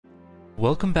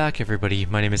Welcome back everybody,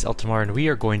 my name is Eltimar and we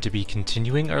are going to be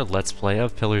continuing our Let's Play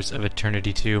of Pillars of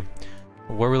Eternity 2.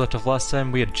 Where we left off last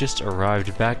time, we had just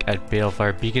arrived back at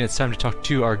Balefire Beacon. It's time to talk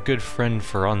to our good friend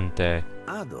Ferrante.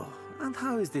 Ado, and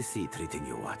how is the sea treating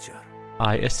you, Watcher?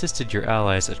 I assisted your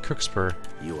allies at Crookspur.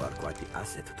 You are quite the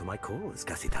asset to my cause,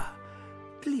 Casita.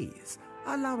 Please,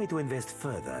 allow me to invest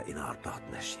further in our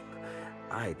partnership.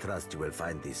 I trust you will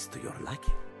find this to your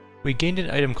liking. We gained an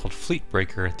item called Fleet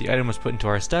Breaker. The item was put into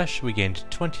our stash. We gained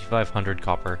 2,500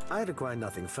 copper. I require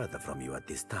nothing further from you at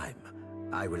this time.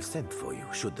 I will send for you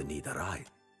should the need arise.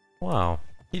 Wow,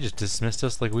 he just dismissed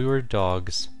us like we were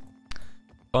dogs.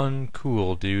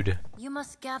 Uncool, dude. You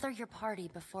must gather your party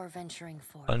before venturing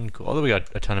forth. Uncool. Although we got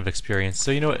a ton of experience,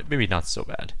 so you know what? Maybe not so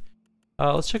bad.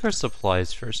 Let's check our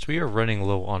supplies first. We are running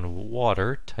low on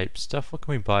water type stuff. What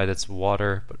can we buy that's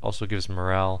water, but also gives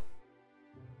morale?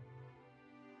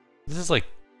 This is like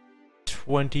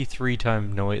 23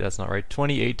 times, no wait, that's not right,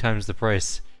 28 times the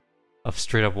price of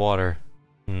straight up water.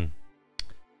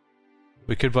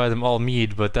 We could buy them all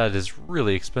mead, but that is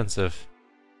really expensive.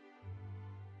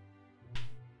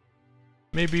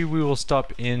 Maybe we will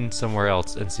stop in somewhere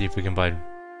else and see if we can buy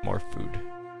more food.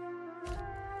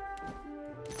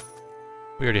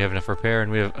 We already have enough repair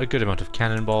and we have a good amount of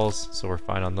cannonballs, so we're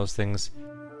fine on those things.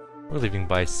 We're leaving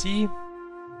by sea.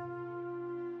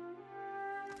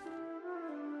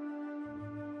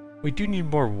 We do need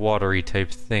more watery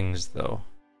type things though.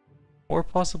 Or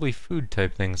possibly food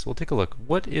type things. We'll take a look.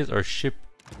 What is our ship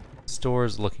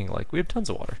stores looking like? We have tons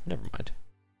of water. Never mind.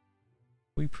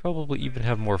 We probably even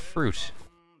have more fruit.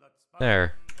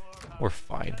 There. We're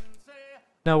fine.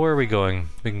 Now where are we going?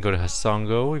 We can go to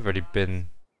Hasongo. We've already been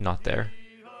not there.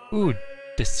 Ooh,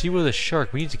 to sea with a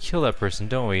shark. We need to kill that person,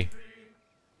 don't we?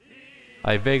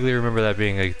 I vaguely remember that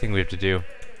being a thing we have to do.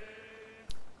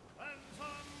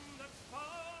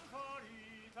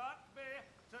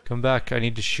 Come back, I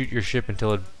need to shoot your ship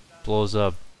until it blows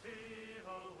up.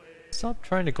 Stop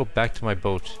trying to go back to my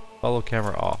boat. Follow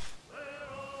camera off.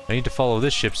 I need to follow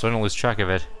this ship so I don't lose track of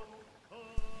it.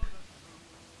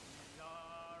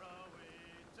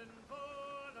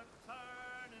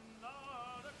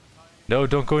 No,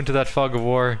 don't go into that fog of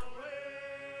war.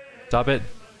 Stop it.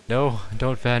 No,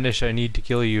 don't vanish, I need to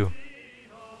kill you.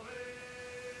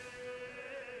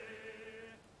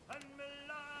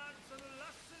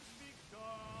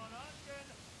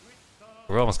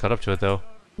 We're almost caught up to it though.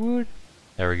 Woot.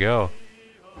 There we go.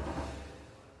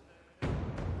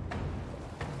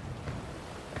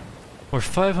 We're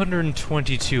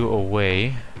 522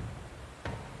 away.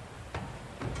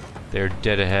 They're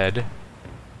dead ahead.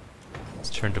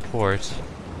 Let's turn to port.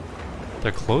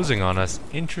 They're closing on us.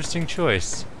 Interesting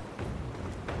choice.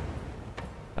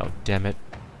 Oh, damn it.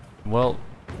 Well...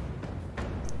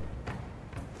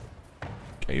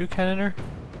 Are you a cannoner?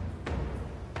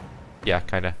 Yeah,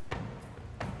 kinda.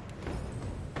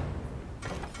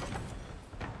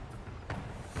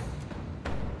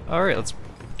 Alright, let's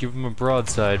give them a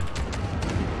broadside.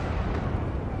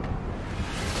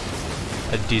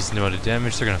 A decent amount of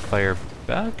damage. They're gonna fire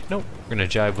back? Nope. We're gonna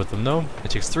jibe with them though.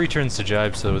 It takes 3 turns to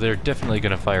jibe, so they're definitely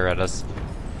gonna fire at us.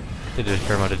 They did a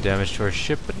fair amount of damage to our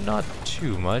ship, but not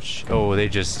too much. Oh, they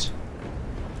just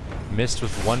missed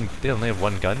with one. They only have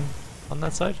one gun on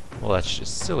that side? Well, that's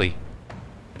just silly.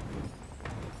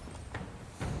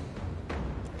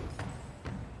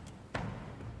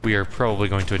 We are probably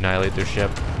going to annihilate their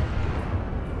ship.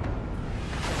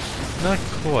 Not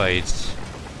quite.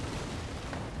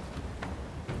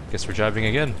 Guess we're jibing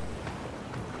again.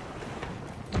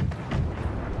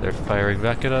 They're firing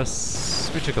back at us.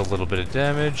 We took a little bit of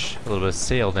damage. A little bit of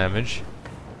sail damage.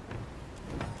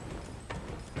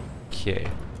 Okay.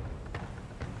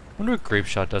 Wonder what Grape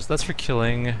Shot does. That's for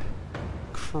killing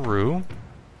crew.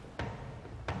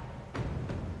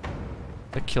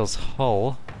 That kills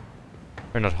hull.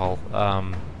 Or not hull.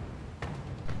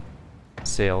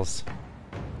 Sails.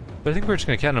 But I think we're just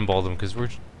gonna cannonball them because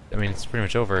I mean, it's pretty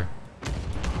much over.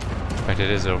 In fact, it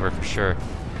is over for sure.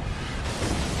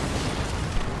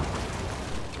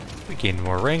 We gained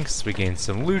more ranks, we gained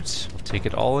some loot. We'll take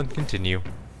it all and continue.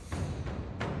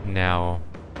 Now,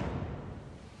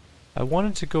 I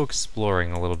wanted to go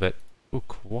exploring a little bit. Ooh,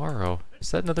 Quaro.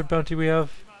 Is that another bounty we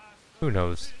have? Who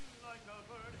knows?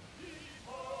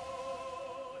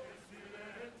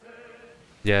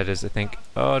 Yeah, it is, I think.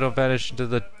 Oh, don't vanish into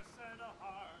the...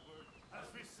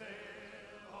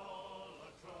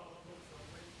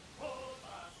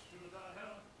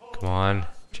 Come on,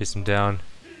 chase him down.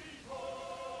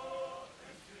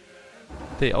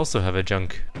 They also have a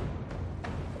junk.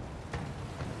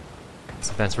 Let's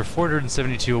advance. We're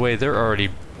 472 away. They're already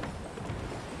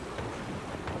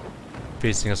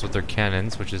facing us with their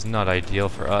cannons, which is not ideal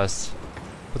for us.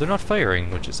 But they're not firing,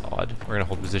 which is odd. We're gonna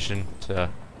hold position to...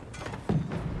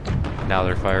 Now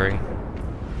they're firing.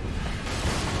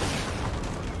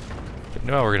 But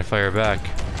now we're gonna fire back.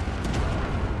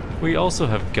 We also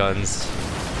have guns.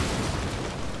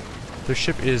 Their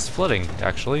ship is flooding,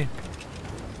 actually.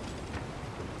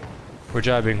 We're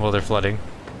jabbing while they're flooding.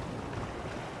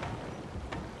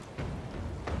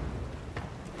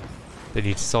 They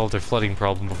need to solve their flooding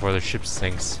problem before their ship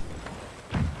sinks.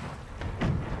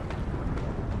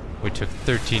 We took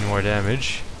 13 more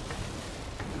damage.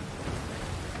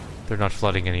 They're not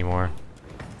flooding anymore,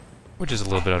 which is a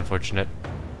little bit unfortunate.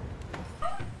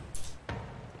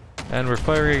 And we're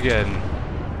firing again.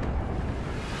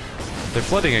 They're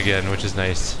flooding again, which is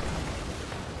nice.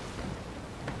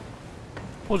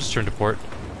 We'll just turn to port.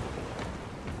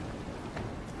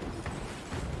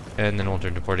 And then we'll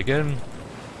turn to port again.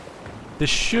 This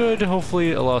should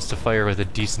hopefully allow us to fire with a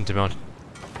decent amount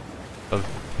of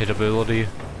hitability.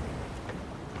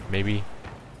 Maybe.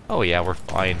 Oh yeah, we're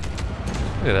fine.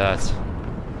 Look at that.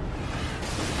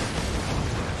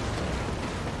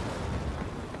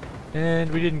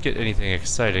 And we didn't get anything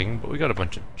exciting, but we got a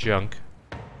bunch of junk.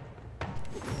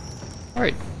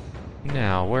 Alright.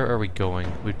 Now, where are we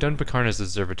going? We've done Bakarna's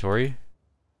observatory.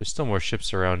 There's still more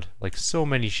ships around. Like, so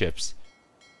many ships.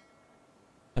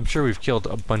 I'm sure we've killed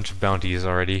a bunch of bounties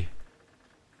already.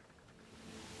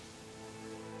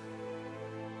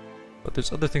 But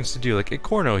there's other things to do, like a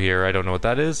Corno here. I don't know what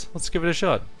that is. Let's give it a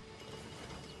shot.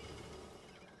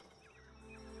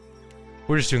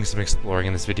 We're just doing some exploring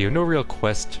in this video. No real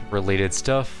quest-related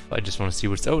stuff. I just want to see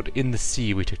what's out in the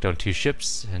sea. We took down 2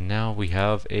 ships, and now we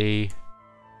have a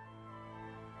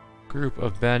group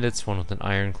of bandits, one with an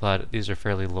ironclad. These are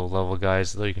fairly low-level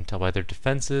guys, though you can tell by their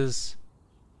defenses.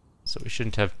 So we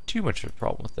shouldn't have too much of a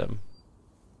problem with them.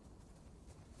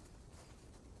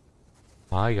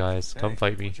 Hi guys, come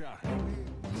fight me.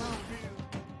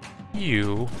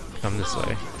 You come this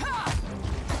way.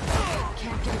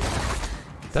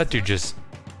 That dude just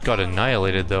got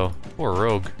annihilated though. Poor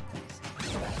rogue.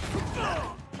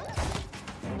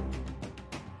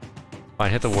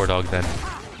 Fine, hit the war dog then.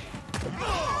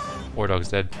 War dog's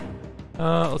dead.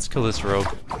 Let's kill this rogue.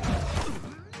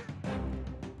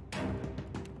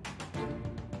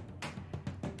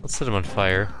 Let's set him on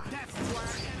fire.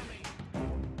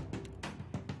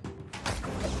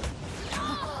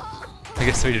 I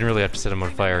guess we didn't really have to set him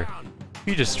on fire.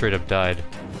 He just straight up died.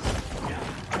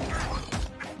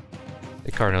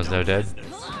 The Carno's now dead.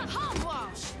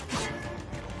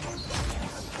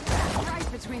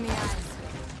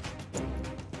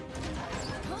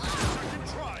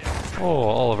 Oh,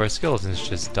 all of our skeletons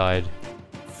just died.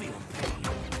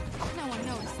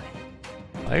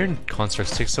 Iron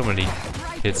constructs take so many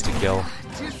hits to kill.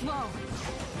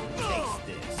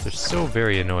 They're so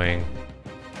very annoying.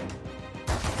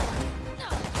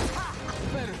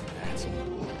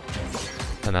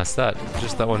 And that's that.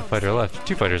 Just that one fighter left.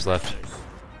 2 fighters left.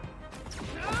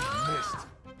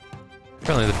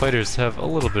 Apparently the fighters have a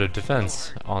little bit of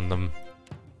defense on them.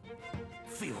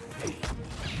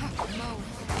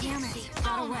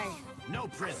 No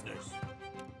prisoners.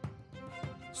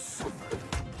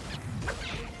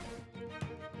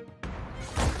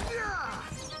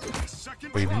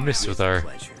 We missed with our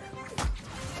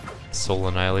soul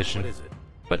annihilation.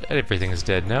 But everything is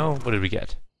dead now. What did we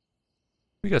get?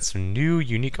 We got some new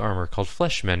unique armor called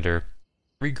Flesh Mender.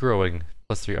 Regrowing.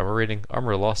 +3 armor rating.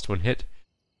 Armor lost when hit.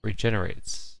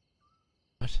 Regenerates.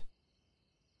 What?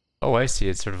 Oh, I see.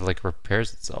 It sort of like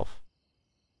repairs itself.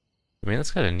 I mean,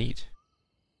 that's kind of neat.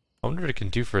 I wonder what it can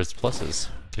do for its pluses.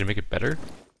 Can it make it better?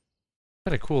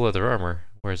 Kind of cool leather armor.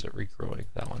 Where is it regrowing?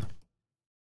 That one.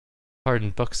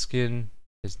 Hardened buckskin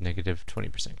is negative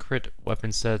 20% crit.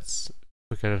 Weapon sets,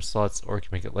 quick item slots, or it can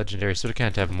make it legendary, so it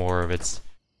can't have more of its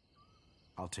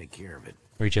I'll take care of it.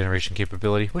 regeneration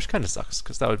capability, which kind of sucks,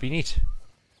 because that would be neat.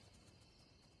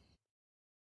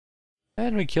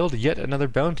 And we killed yet another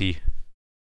bounty.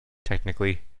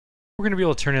 Technically. We're going to be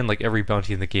able to turn in like every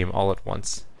bounty in the game all at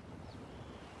once.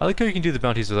 I like how you can do the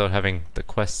bounties without having the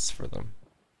quests for them.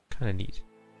 Kind of neat.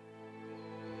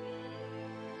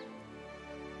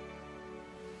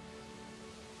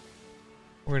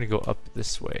 We're going to go up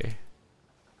this way.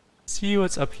 See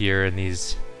what's up here in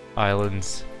these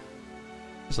islands.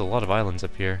 There's a lot of islands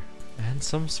up here. And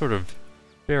some sort of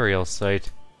burial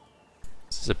site.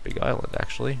 This is a big island,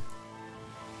 actually.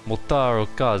 Motaro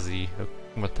Kazi.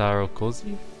 Motaro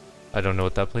Kozi? I don't know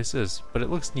what that place is, but it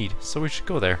looks neat, so we should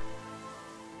go there.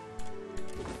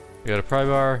 We got a pry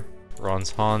bar,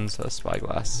 bronze Hans, a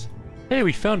spyglass. Hey,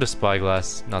 we found a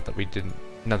spyglass. Not that we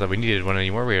needed one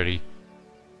anymore. We already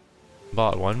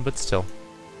bought one, but still.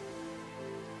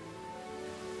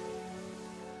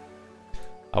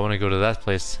 I want to go to that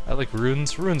place. I like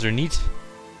ruins. Ruins are neat.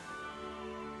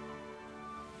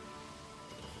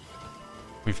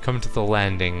 We've come to the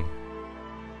landing.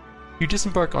 You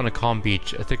disembark on a calm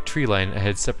beach. A thick tree line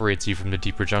ahead separates you from the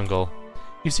deeper jungle.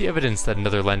 You see evidence that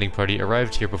another landing party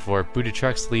arrived here before. Booted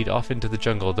tracks lead off into the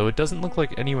jungle, though it doesn't look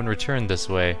like anyone returned this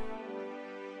way.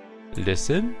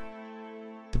 Listen?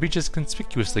 The beach is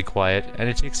conspicuously quiet, and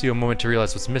it takes you a moment to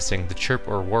realize what's missing, the chirp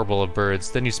or warble of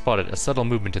birds. Then you spot it, a subtle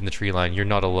movement in the tree line. You're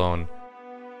not alone.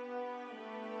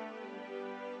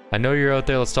 I know you're out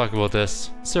there, let's talk about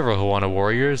this. Several Hawana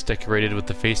warriors, decorated with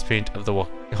the face paint of the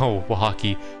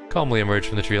Wahaki, calmly emerge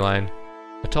from the tree line.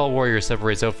 A tall warrior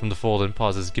separates out from the fold and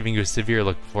pauses, giving you a severe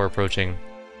look before approaching.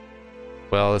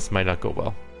 Well, this might not go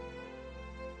well.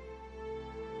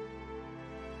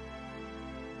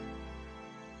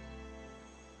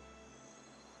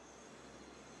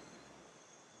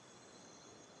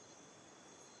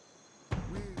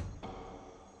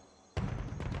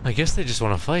 I guess they just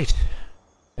want to fight.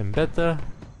 Embedda,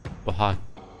 Wahaki,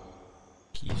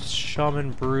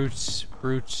 Shaman, Brutes,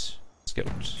 Scout.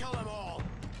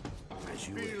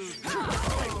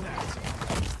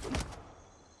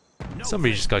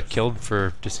 Somebody just got killed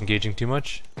for disengaging too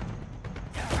much.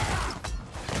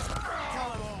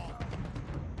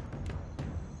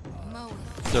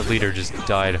 Their leader just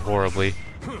died horribly.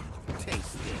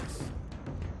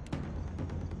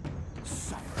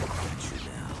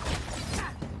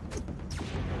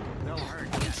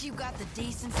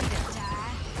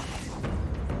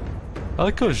 I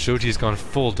like how Joji's gone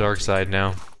full dark side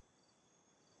now.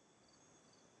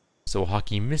 So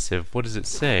Hockey Missive, what does it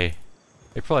say?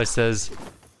 It probably says,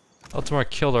 Eltimar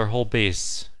killed our whole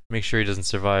base. Make sure he doesn't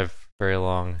survive very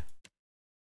long.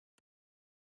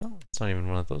 Oh, it's not even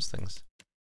one of those things.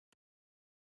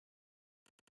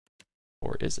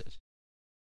 Or is it?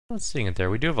 I'm not seeing it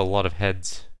there. We do have a lot of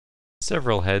heads.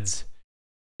 Several heads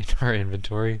in our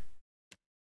inventory.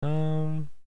 There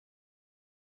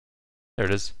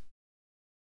it is.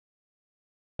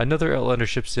 Another Outlander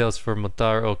ship sails for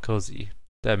Motar Okozi.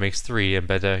 That makes 3,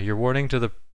 Embedda. Your warning to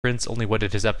the prince only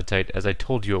whetted his appetite, as I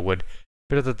told you it would.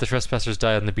 Better that the trespassers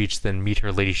die on the beach than meet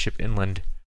her ladyship inland.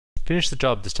 Finish the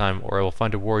job this time, or I will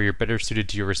find a warrior better suited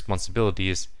to your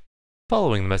responsibilities.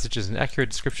 Following the message is an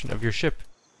accurate description of your ship.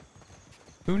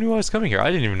 Who knew I was coming here? I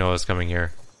didn't even know I was coming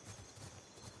here.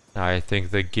 I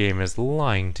think the game is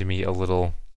lying to me a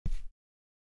little.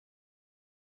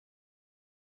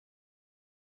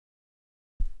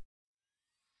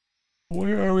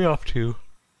 Where are we off to?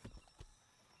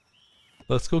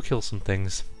 Let's go kill some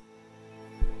things.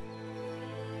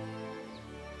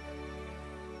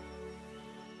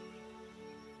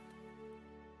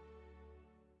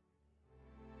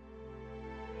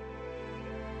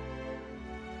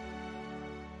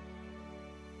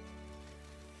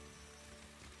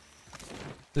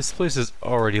 This place is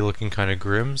already looking kind of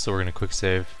grim, so we're gonna quick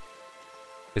save.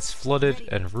 It's flooded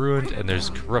and ruined, and there's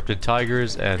corrupted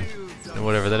tigers and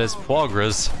whatever that is,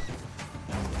 quagras.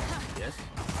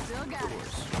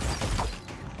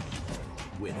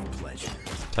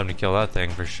 Time to kill that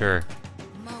thing for sure.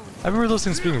 I remember those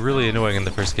things being really annoying in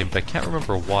the first game, but I can't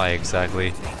remember why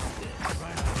exactly.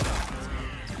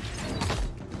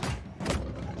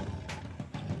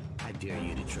 I dare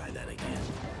you to try that again.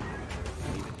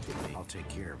 Leave it to me. I'll take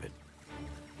care of it.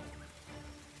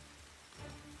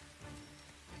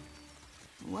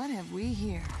 What have we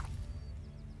here?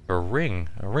 A ring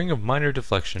of minor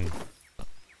deflection.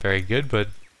 Very good, but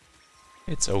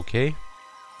it's okay,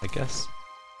 I guess.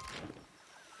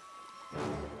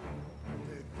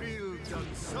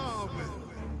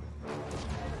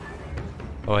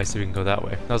 Oh, I see we can go that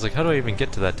way. I was like, how do I even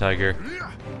get to that tiger?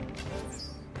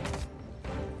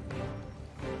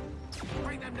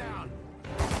 Bring them down.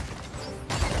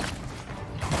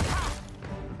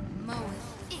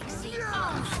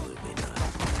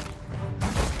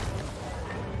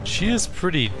 She is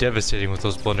pretty devastating with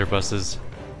those blunderbusses.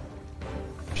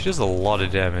 She does a lot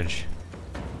of damage.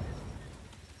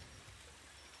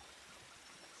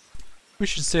 We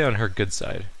should stay on her good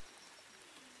side.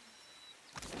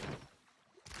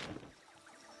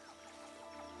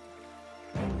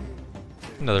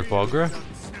 Another Bogra.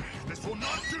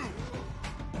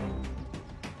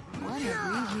 What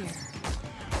have we here?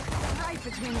 Right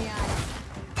between the eyes.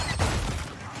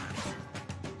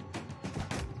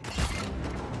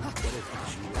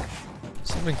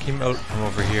 Something came out from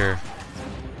over here.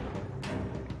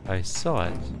 I saw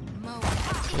it.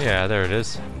 Yeah, there it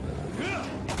is.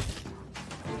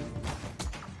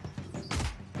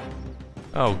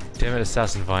 Oh, damn it,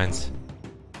 assassin vines.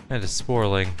 And a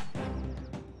sporling.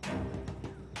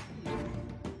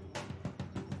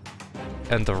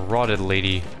 and the rotted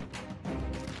lady.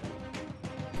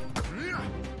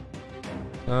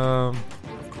 Of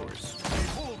course.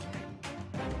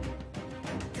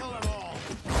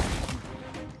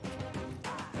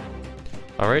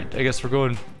 Alright, I guess we're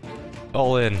going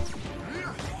all in.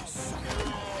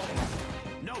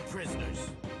 No prisoners.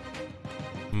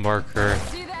 Marker.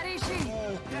 See that, Ishi?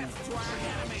 Death to our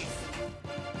enemies.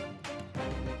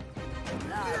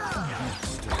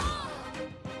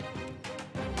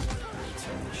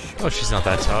 Oh, she's not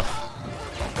that tough.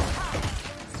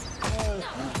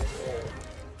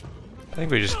 I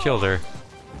think we just killed her.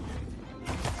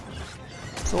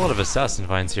 There's a lot of assassin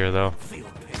vines here, though. Feel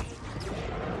pain.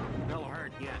 No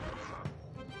hurt yet.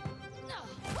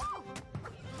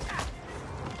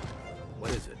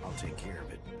 What is it? I'll take care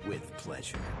of it with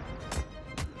pleasure.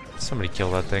 Somebody kill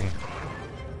that thing.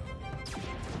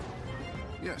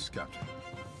 Yes, Captain.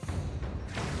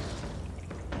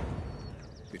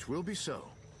 It will be so.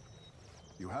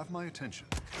 You have my attention.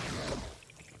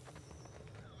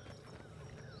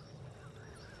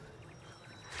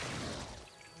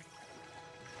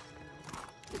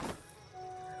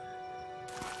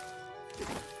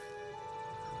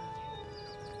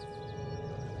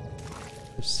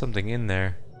 There's something in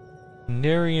there.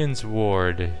 Narian's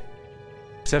Ward.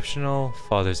 Exceptional.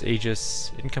 Father's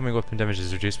Aegis. Incoming weapon damage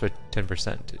is reduced by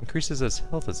 10%. Increases as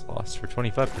health is lost for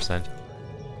 25%.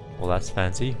 Well, that's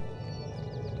fancy.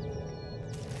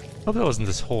 Hope that wasn't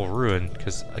this whole ruin,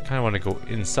 because I kind of want to go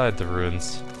inside the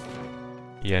ruins.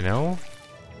 You know?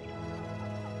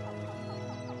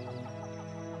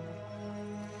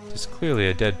 There's clearly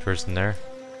a dead person there.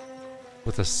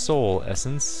 With a soul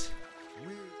essence.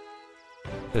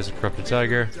 There's a corrupted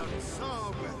tiger.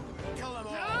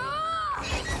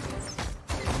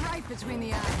 Right between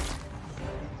the eyes.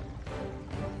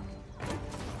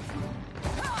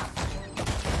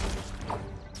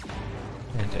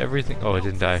 And everything. Oh, it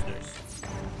didn't die.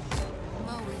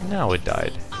 Now it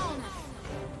died.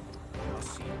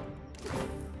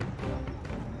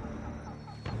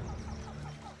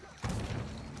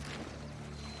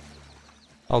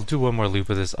 I'll do one more loop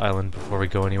of this island before we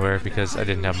go anywhere because I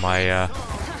didn't have my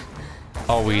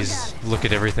always look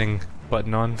at everything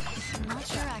button on. I'm not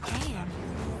sure I can.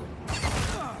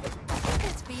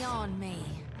 It's beyond me.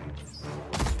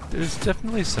 There's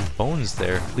definitely some bones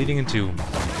there leading into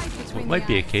what might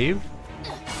be a cave.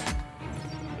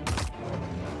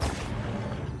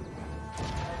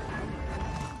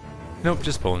 Nope,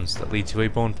 just bones that lead to a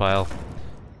bone pile,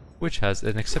 which has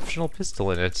an exceptional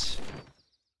pistol in it.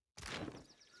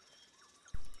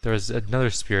 There's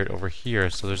another spirit over here,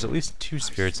 so there's at least 2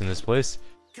 spirits in this place.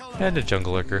 And a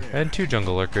jungle lurker, and 2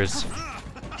 jungle lurkers.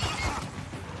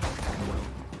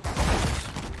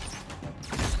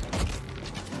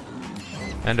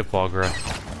 And a Bogra.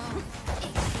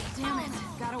 Damn it,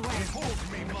 got away.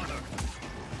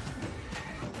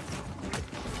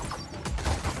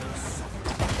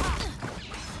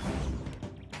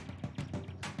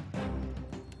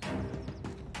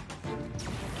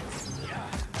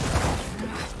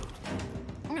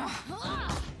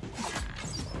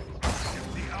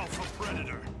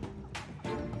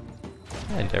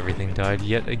 And everything died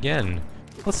yet again.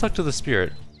 Let's talk to the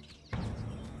spirit.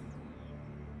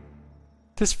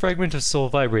 This fragment of soul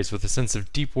vibrates with a sense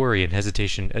of deep worry and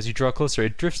hesitation. As you draw closer,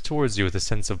 it drifts towards you with a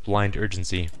sense of blind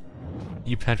urgency.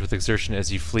 You pant with exertion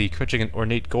as you flee, clutching an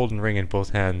ornate golden ring in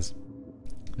both hands.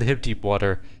 The hip-deep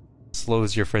water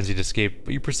slows your frenzied escape,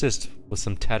 but you persist with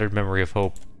some tattered memory of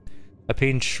hope. A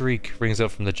pained shriek rings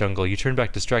out from the jungle. You turn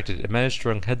back distracted and manage to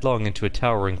run headlong into a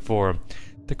towering form.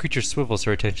 The creature swivels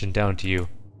her attention down to you.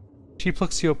 She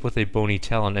plucks you up with a bony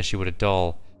talon as she would a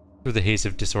doll. Through the haze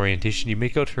of disorientation, you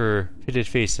make out her pitted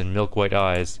face and milk-white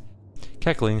eyes.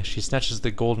 Cackling, she snatches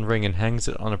the golden ring and hangs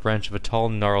it on a branch of a tall,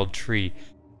 gnarled tree.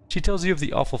 She tells you of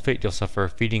the awful fate you'll suffer,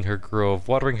 feeding her grove,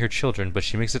 watering her children, but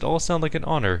she makes it all sound like an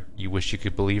honor. You wish you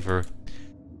could believe her.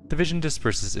 The vision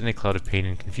disperses in a cloud of pain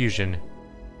and confusion,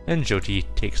 and Jyoti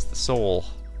takes the soul.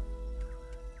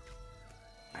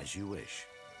 As you wish.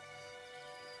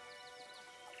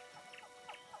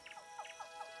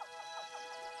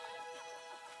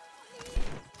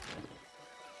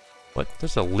 What?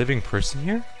 There's a living person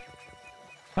here?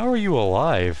 How are you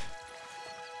alive?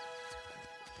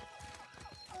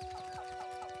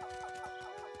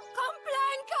 Come,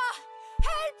 Blanca!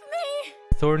 Help me!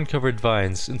 Thorn-covered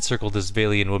vines encircle this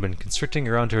Valian woman, constricting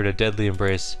around her in a deadly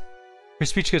embrace. Her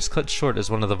speech gets cut short as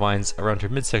one of the vines around her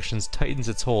midsections tightens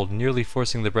its hold, nearly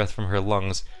forcing the breath from her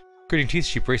lungs. Gritting teeth,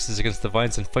 she braces against the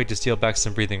vines and fights to steal back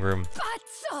some breathing room.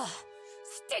 Fatso!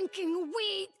 Stinking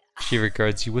weed! She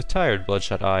regards you with tired,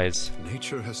 bloodshot eyes.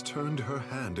 Nature has turned her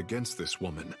hand against this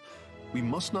woman. We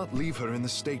must not leave her in the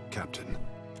state, Captain.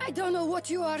 I don't know what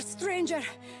you are, stranger,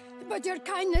 but your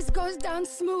kindness goes down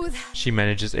smooth. She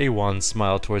manages a wan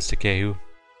smile towards Takehu.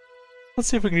 Let's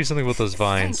see if we can do something with those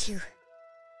vines. Thank you.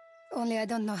 Only I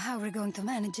don't know how we're going to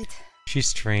manage it. She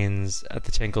strains at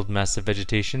the tangled mass of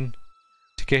vegetation.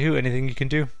 Takehu, anything you can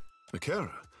do?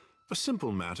 Akira, a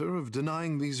simple matter of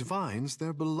denying these vines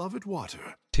their beloved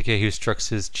water. Takehu strokes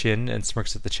his chin and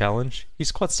smirks at the challenge. He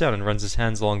squats down and runs his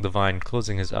hands along the vine,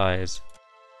 closing his eyes.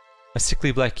 A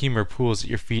sickly black humor pools at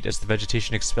your feet as the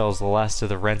vegetation expels the last of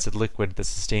the rancid liquid that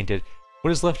sustained it.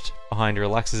 What is left behind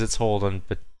relaxes its hold on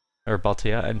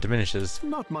Baltia and diminishes.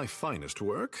 Not my finest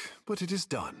work, but it is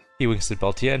done. He winks at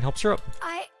Baltia and helps her up.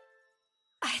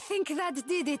 I think that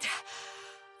did it.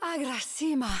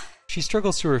 Agrasima. She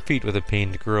struggles to her feet with a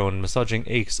pained groan, massaging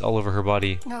aches all over her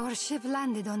body. Our ship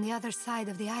landed on the other side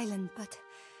of the island, but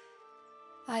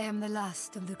I am the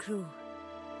last of the crew,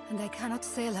 and I cannot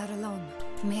sail her alone.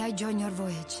 May I join your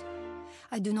voyage?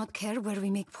 I do not care where we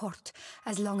make port,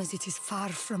 as long as it is far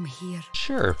from here.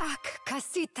 Sure. Ak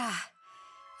Kasita.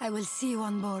 I will see you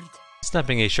on board.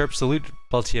 Snapping a sharp salute,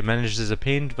 Baltia manages a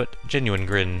pained but genuine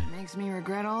grin. Makes me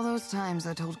regret all those times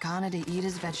I told Kana to eat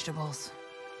his vegetables.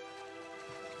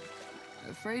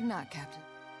 Afraid not, Captain.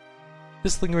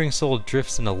 This lingering soul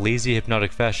drifts in a lazy,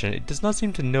 hypnotic fashion. It does not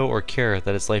seem to know or care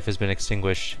that its life has been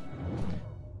extinguished.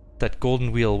 That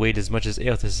golden wheel weighed as much as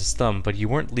Aothas' thumb, but you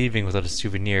weren't leaving without a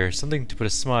souvenir, something to put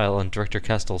a smile on Director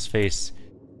Castell's face.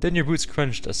 Then your boots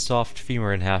crunched a soft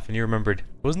femur in half, and you remembered,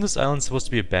 wasn't this island supposed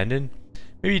to be abandoned?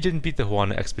 Maybe you didn't beat the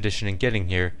Juana expedition in getting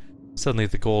here. Suddenly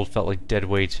the gold felt like dead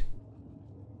weight.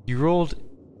 You rolled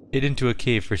it into a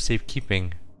cave for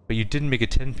safekeeping, but you didn't make it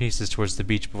 10 paces towards the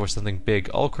beach before something big,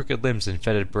 all crooked limbs and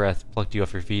fetid breath, plucked you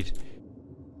off your feet.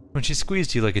 When she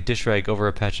squeezed you like a dish rag over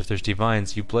a patch of thirsty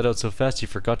vines, you bled out so fast you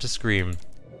forgot to scream.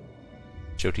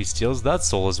 Jyoti steals that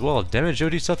soul as well. Damn it,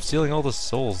 Jyoti, stop stealing all the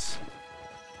souls.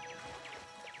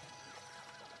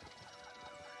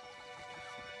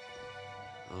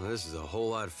 Well, this is a whole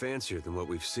lot fancier than what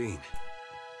we've seen.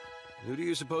 Who do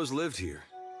you suppose lived here?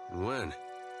 And when?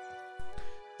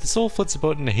 The soul flits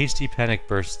about in a hasty panic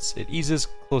bursts. It eases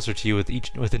closer to you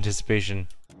with anticipation.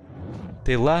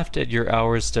 They laughed at your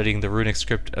hours studying the runic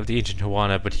script of the ancient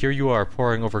Juana, but here you are,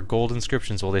 poring over gold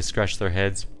inscriptions while they scratch their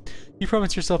heads. You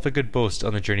promise yourself a good boast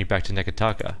on the journey back to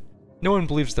Nekataka. No one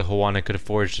believes the Juana could have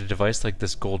forged a device like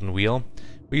this golden wheel,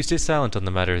 but you stay silent on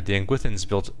the matter. The Anguithans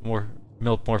built more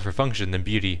for function than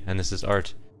beauty, and this is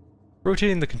art.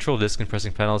 Rotating the control disc and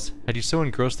pressing panels had you so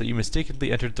engrossed that you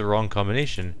mistakenly entered the wrong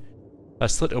combination. A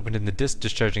slit opened in the disc,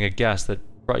 discharging a gas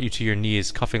that brought you to your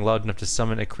knees, coughing loud enough to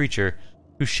summon a creature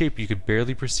whose shape you could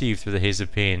barely perceive through the haze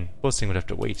of pain. Boasting would have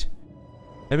to wait.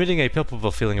 Emitting a palpable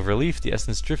feeling of relief, the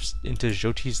essence drifts into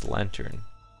Jyoti's lantern.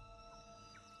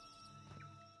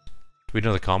 Do we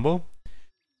know the combo?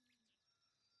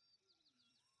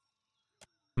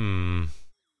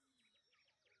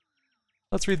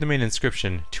 Let's read the main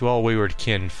inscription. To all wayward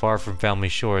kin, far from family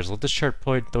shores, let this chart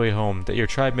point the way home, that your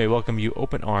tribe may welcome you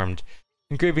open-armed.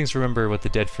 Engravings remember what the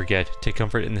dead forget. Take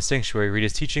comfort in the sanctuary, read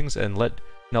his teachings, and let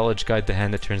knowledge guide the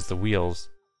hand that turns the wheels.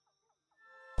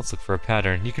 Let's look for a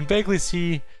pattern. You can vaguely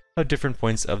see how different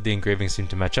points of the engraving seem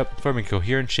to match up, forming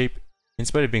coherent shape in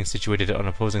spite of being situated on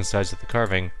opposing sides of the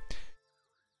carving.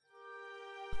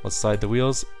 Let's slide the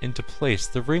wheels into place.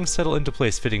 The rings settle into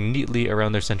place, fitting neatly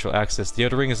around their central axis. The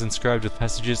outer ring is inscribed with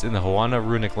passages in the Juana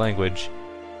runic language.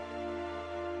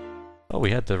 Oh, we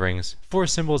had the rings. 4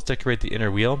 symbols decorate the inner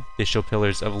wheel. They show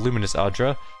pillars of luminous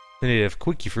Adra, the native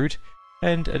Quiki fruit,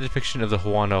 and a depiction of the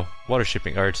Juana water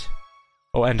shipping art.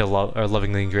 Oh, and a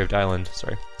lovingly engraved island,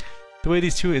 sorry. The way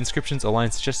these two inscriptions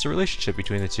align suggests a relationship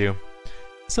between the two.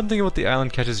 Something about the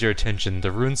island catches your attention.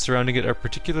 The runes surrounding it are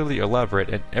particularly elaborate,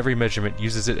 and every measurement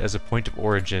uses it as a point of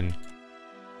origin.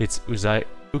 It's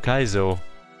Ukaizo.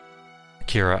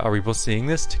 Akira, are we both seeing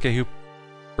this? Takehu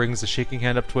brings a shaking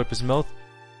hand up to wipe his mouth.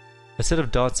 A set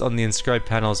of dots on the inscribed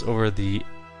panels over the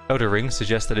outer ring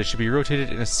suggests that it should be rotated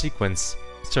in a sequence,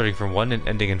 starting from 1 and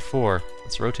ending in 4.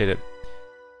 Let's rotate it.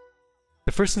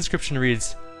 The first inscription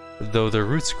reads, though their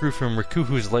roots grew from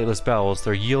Rikuhu's lightless bowels,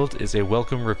 their yield is a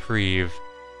welcome reprieve.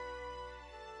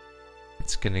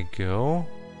 It's gonna go...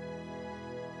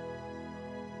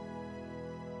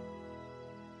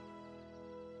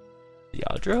 the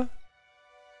Adra?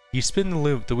 You spin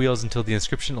the wheels until the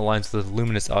inscription aligns with the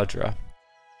luminous Adra.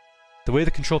 The way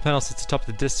the control panel sits atop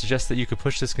the disc suggests that you could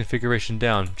push this configuration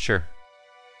down. Sure.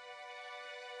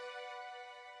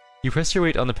 You press your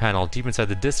weight on the panel. Deep inside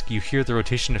the disc, you hear the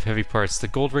rotation of heavy parts. The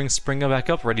gold rings spring back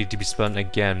up, ready to be spun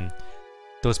again.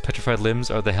 Those petrified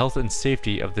limbs are the health and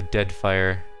safety of the dead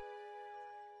fire.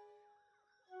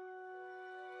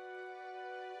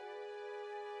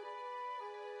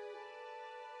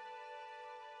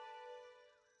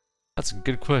 That's a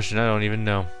good question, I don't even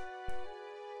know.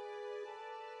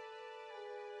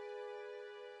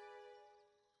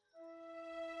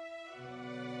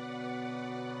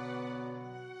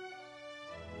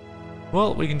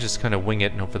 Well, we can just kind of wing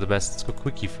it and hope for the best. Let's go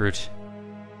Quickie Fruit.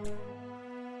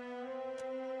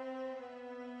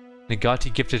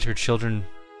 Nagati gifted her children,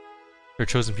 her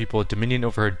chosen people, dominion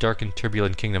over her dark and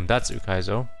turbulent kingdom. That's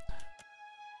Ukaizo.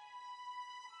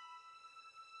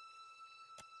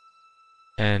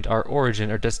 And our origin,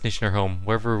 our destination, our home.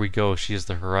 Wherever we go, she is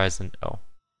the horizon. Oh.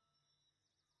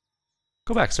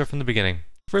 Go back, start from the beginning.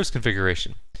 First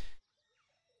configuration.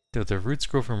 So the roots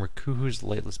grow from Rikuhu's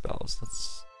lightless bells.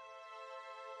 That's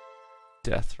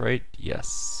death, right?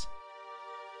 Yes.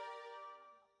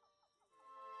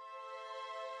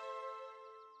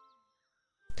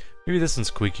 Maybe this one's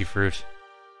Squeaky Fruit.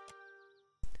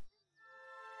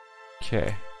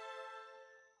 Okay.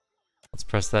 Let's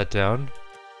press that down.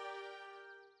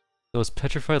 Those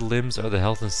petrified limbs are the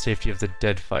health and safety of the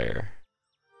dead fire.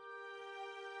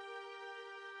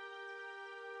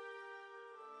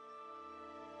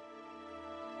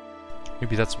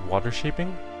 Maybe that's water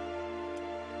shaping?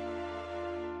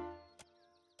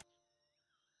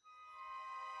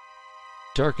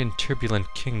 Dark and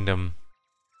turbulent kingdom.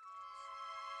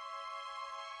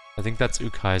 I think that's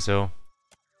Ukaizo.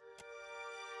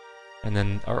 And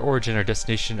then our origin, our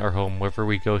destination, our home. Wherever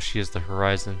we go, she is the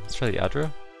horizon. Let's try the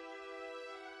Adra.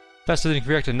 Faster than you can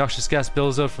react, a noxious gas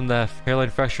billows out from the hairline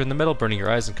fracture in the middle, burning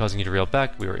your eyes and causing you to reel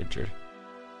back. We were injured.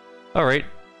 Alright.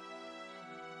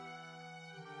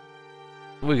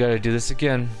 We gotta do this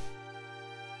again.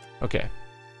 Okay.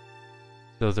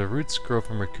 Though the roots grow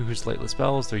from Rikuhu's lightless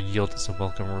bowels, their yield is a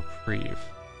welcome reprieve.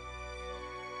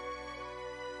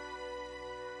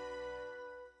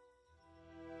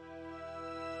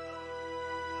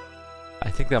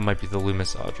 I think that might be the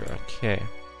Lumis Adra. Okay.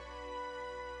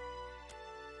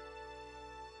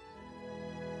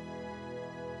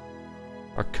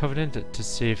 Our covenant to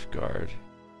safeguard.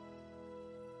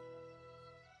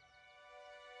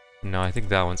 No, I think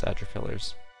that one's Adra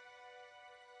fillers.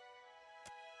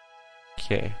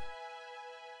 Okay.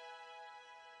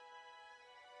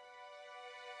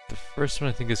 The first one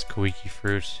I think is Koiki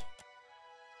Fruit.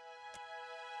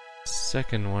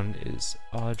 Second one is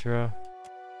Adra.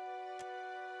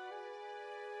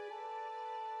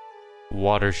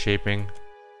 Water shaping.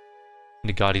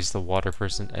 Nagati's the water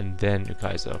person, and then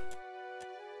Ukaizo.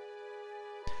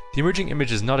 The emerging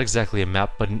image is not exactly a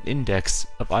map, but an index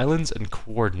of islands and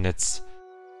coordinates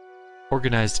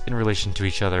organized in relation to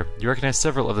each other. You recognize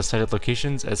several of the cited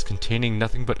locations as containing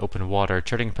nothing but open water.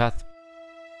 Charting a path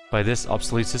by this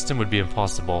obsolete system would be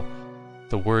impossible.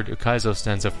 The word Ukaizo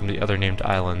stands out from the other named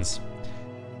islands.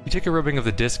 You take a rubbing of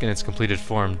the disc in its completed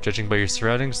form. Judging by your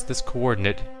surroundings, this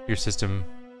coordinate, your system,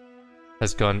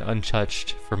 has gone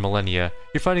untouched for millennia.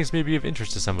 Your findings may be of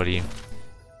interest to somebody.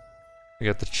 We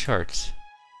got the chart.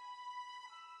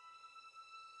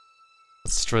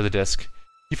 Let's destroy the disc.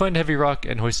 You find heavy rock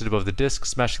and hoist it above the disc.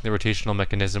 Smashing the rotational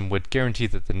mechanism would guarantee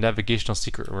that the navigational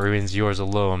secret remains yours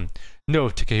alone. No,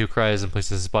 Takehu cries and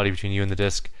places his body between you and the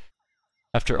disc.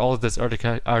 After all of this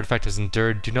artifact has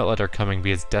endured, do not let our coming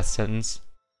be its death sentence.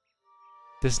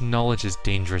 This knowledge is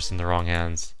dangerous in the wrong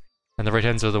hands. And the right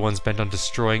hands are the ones bent on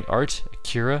destroying art.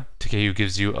 Akira, Takehu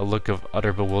gives you a look of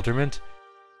utter bewilderment.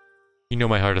 You know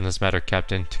my heart on this matter,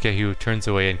 Captain. Takehu turns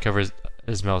away and covers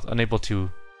his mouth, unable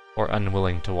to or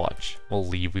unwilling to watch. We'll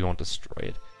leave, we won't destroy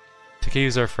it.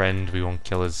 Takehu's our friend, we won't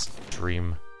kill his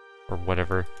dream. Or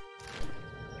whatever.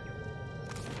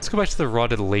 Let's go back to the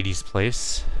rotted lady's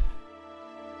place.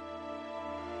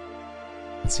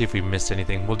 Let's see if we missed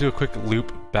anything. We'll do a quick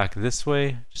loop back this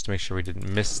way, just to make sure we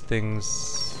didn't miss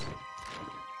things.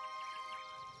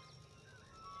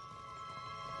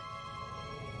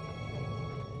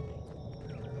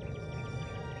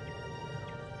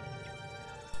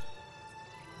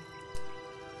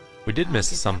 We did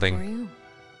miss something.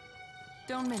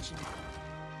 Don't mention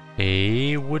it.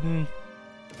 A wooden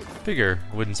figure,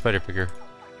 wooden spider figure.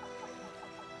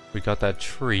 We got that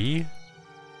tree.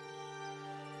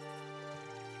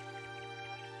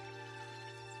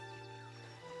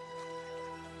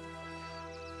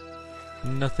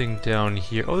 Nothing down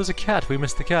here. Oh, there's a cat. We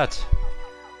missed the cat.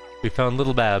 We found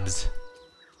little Babs.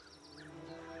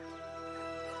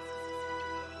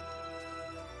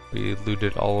 We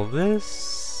looted all of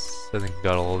this. I think we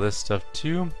got all of this stuff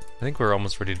too. I think we're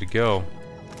almost ready to go.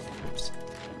 Oops.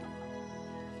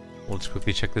 We'll just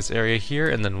quickly check this area here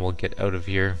and then we'll get out of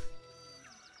here.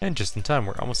 And just in time,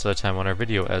 we're almost out of time on our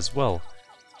video as well.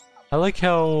 I like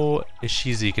how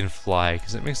Ishizi can fly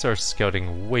because it makes our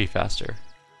scouting way faster.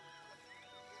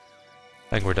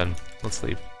 I think we're done. Let's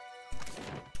leave.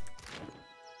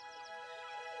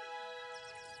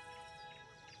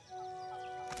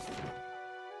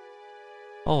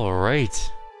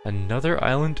 Alright, another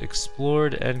island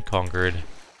explored and conquered.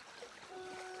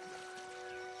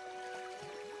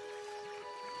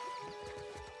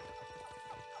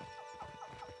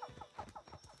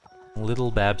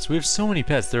 Little Babs. We have so many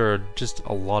pets. There are just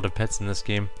a lot of pets in this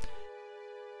game.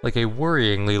 Like a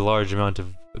worryingly large amount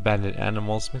of abandoned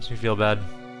animals. Makes me feel bad.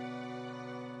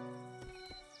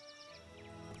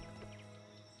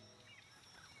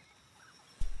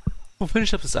 We'll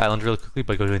finish up this island really quickly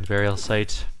by going to the burial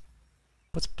site.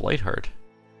 What's Blightheart?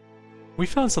 We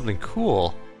found something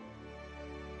cool.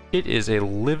 It is a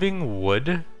living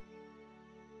wood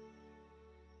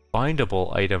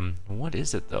bindable item. What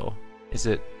is it though? It's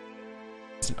an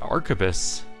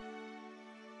Arquebus.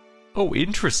 Oh,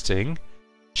 interesting.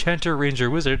 Chanter,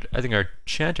 Ranger, Wizard. I think our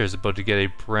Chanter is about to get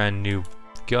a brand new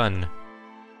gun.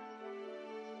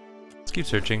 Let's keep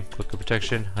searching. Book of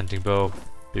Protection, Hunting Bow,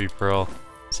 Baby Pearl,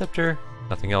 Scepter,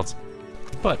 nothing else.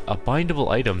 But a bindable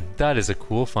item. That is a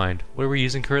cool find. What are we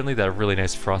using currently? That really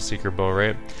nice Frostseeker bow,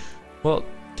 right? Well,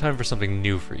 time for something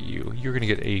new for you. You're gonna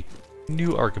get a new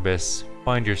Arquebus.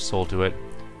 Bind your soul to it.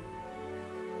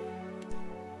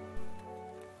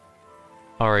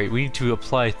 Alright, we need to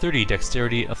apply 30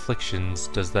 dexterity afflictions.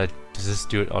 Does this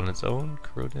do it on its own?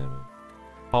 Corrode damage?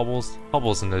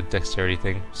 Hobble's in the dexterity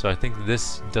thing, so I think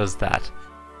this does that.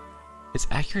 Its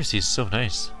accuracy is so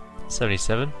nice.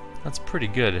 77? That's pretty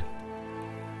good.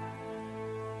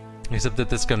 Except that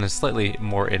this gun is slightly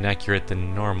more inaccurate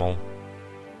than normal.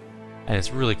 And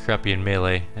it's really crappy in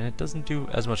melee, and it doesn't do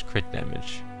as much crit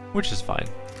damage, which is fine.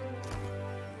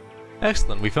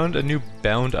 Excellent, we found a new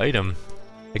bound item.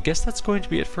 I guess that's going to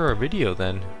be it for our video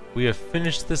then. We have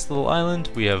finished this little island.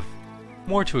 We have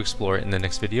more to explore in the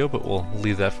next video, but we'll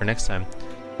leave that for next time.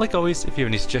 Like always, if you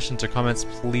have any suggestions or comments,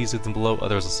 please leave them below.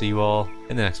 Otherwise, I'll see you all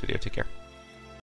in the next video. Take care.